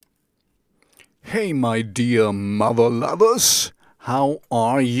Hey, my dear mother lovers, how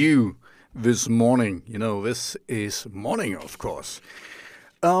are you this morning? This is morning, of course.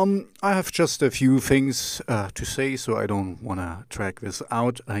 I have just a few things to say, so I don't want to drag this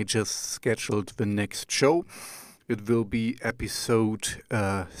out. I just scheduled the next show. It will be episode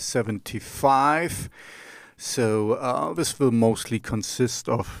 75. So this will mostly consist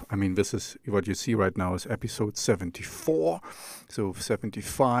of, this is what you see right now is episode 74. So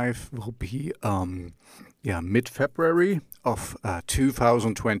 75 will be, mid-February of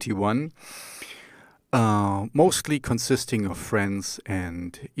 2021. Mostly consisting of friends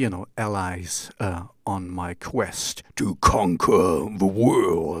and, allies on my quest to conquer the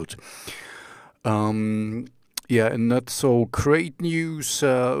world. And not so great news.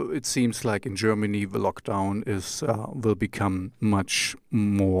 It seems like in Germany the lockdown will become much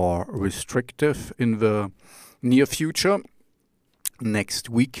more restrictive in the near future, next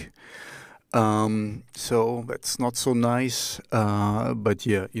week. So that's not so nice. But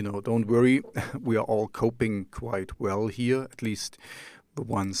don't worry. We are all coping quite well here, at least the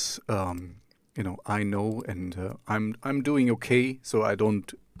ones I know, and I'm doing okay, so I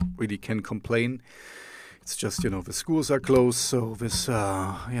don't really can complain. It's just, the schools are closed, so this,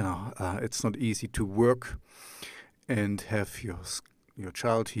 it's not easy to work and have your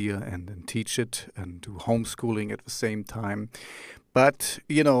child here and then teach it and do homeschooling at the same time. But,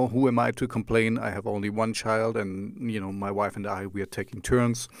 who am I to complain? I have only one child and, my wife and I, we are taking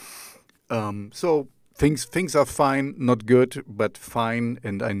turns. So things are fine, not good, but fine.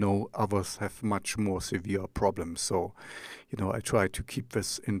 And I know others have much more severe problems. So, I try to keep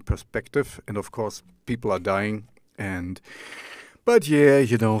this in perspective. And of course, people are dying. But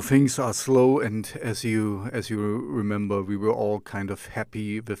things are slow. And as you remember, we were all kind of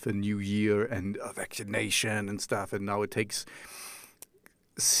happy with the new year and a vaccination and stuff. And now it takes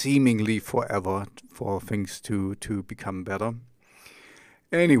seemingly forever for things to become better.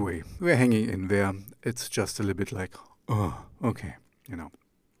 Anyway, we're hanging in there. It's just a little bit like, oh, okay,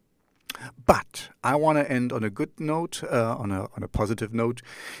 But I want to end on a good note, on a positive note,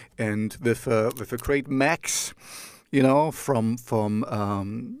 and with a great Max,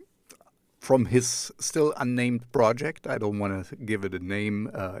 from his still unnamed project. I don't want to give it a name,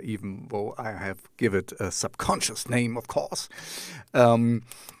 even though I have give it a subconscious name, of course. I'm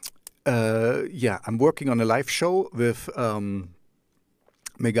working on a live show with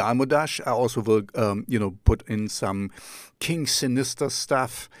Mega Almodash. I also will, put in some King Sinister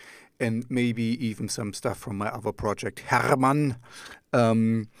stuff and maybe even some stuff from my other project, Hermann.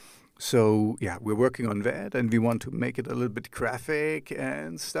 So we're working on that, and we want to make it a little bit graphic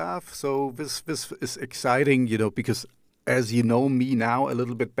and stuff. So this is exciting, because as you know me now a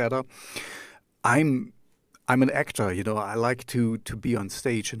little bit better, I'm an actor, I like to be on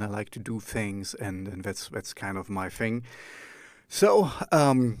stage and I like to do things, and that's kind of my thing. So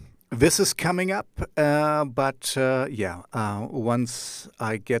this is coming up, but once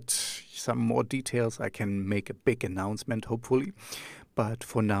I get some more details, I can make a big announcement, hopefully. But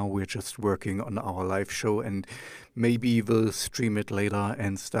for now, we're just working on our live show, and maybe we'll stream it later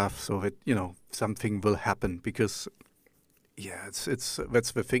and stuff, so that something will happen. Because it's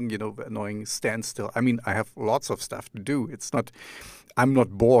that's the thing, the annoying standstill. I have lots of stuff to do. I'm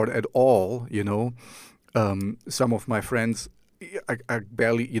not bored at all. Some of my friends, I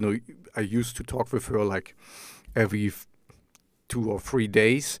barely, I used to talk with her like every 2 or 3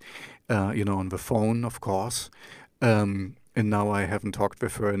 days, on the phone, of course. And now I haven't talked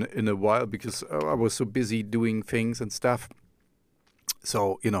with her in a while because I was so busy doing things and stuff.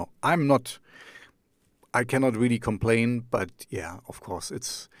 So, I cannot really complain, but of course,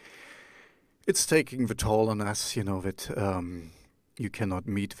 it's taking the toll on us, that you cannot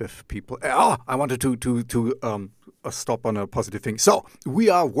meet with people. I wanted to stop on a positive thing. So we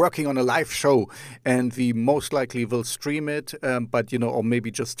are working on a live show, and we most likely will stream it, but or maybe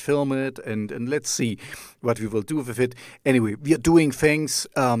just film it, and let's see what we will do with it. Anyway, we are doing things.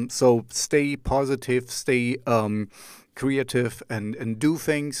 So stay positive, stay creative, and do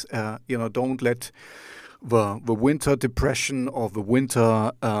things. Don't let the winter depression or the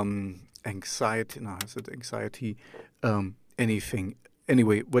winter anxiety. No, is it anxiety? Anything.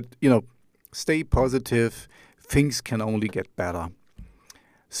 Anyway, but stay positive. Things can only get better.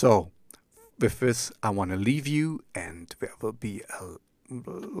 So, with this, I want to leave you, and there will be a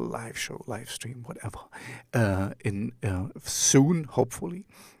live show, live stream, whatever, in soon, hopefully.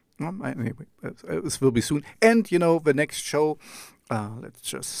 Anyway, this will be soon. And the next show. Let's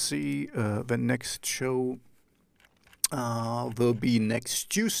just see. The next show will be next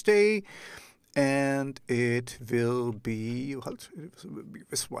Tuesday. and it will be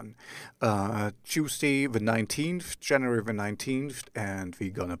this one, Tuesday the 19th, January the 19th, and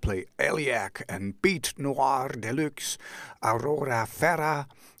we're gonna play Eliac and Beat Noir Deluxe, Aurora Ferra.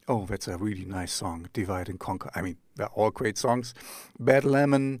 Oh, that's a really nice song, Divide and Conquer. I mean, they're all great songs. Bad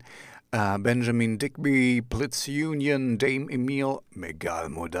Lemon, Benjamin Digby, Blitz Union, Dame Emile, Megal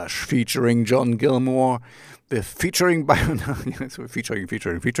Modash featuring John Gilmore, the featuring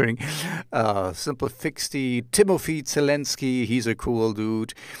featuring Simple Fixty, Timothy Zelensky, he's a cool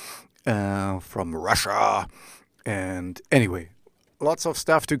dude from Russia. And anyway, lots of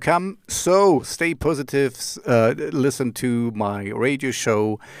stuff to come. So stay positive, listen to my radio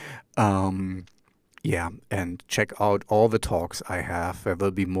show. Yeah, and check out all the talks I have. There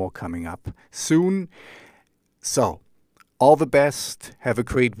will be more coming up soon. So, all the best. Have a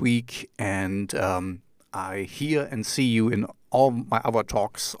great week. And I hear and see you in all my other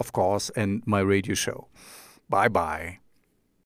talks, of course, and my radio show. Bye-bye.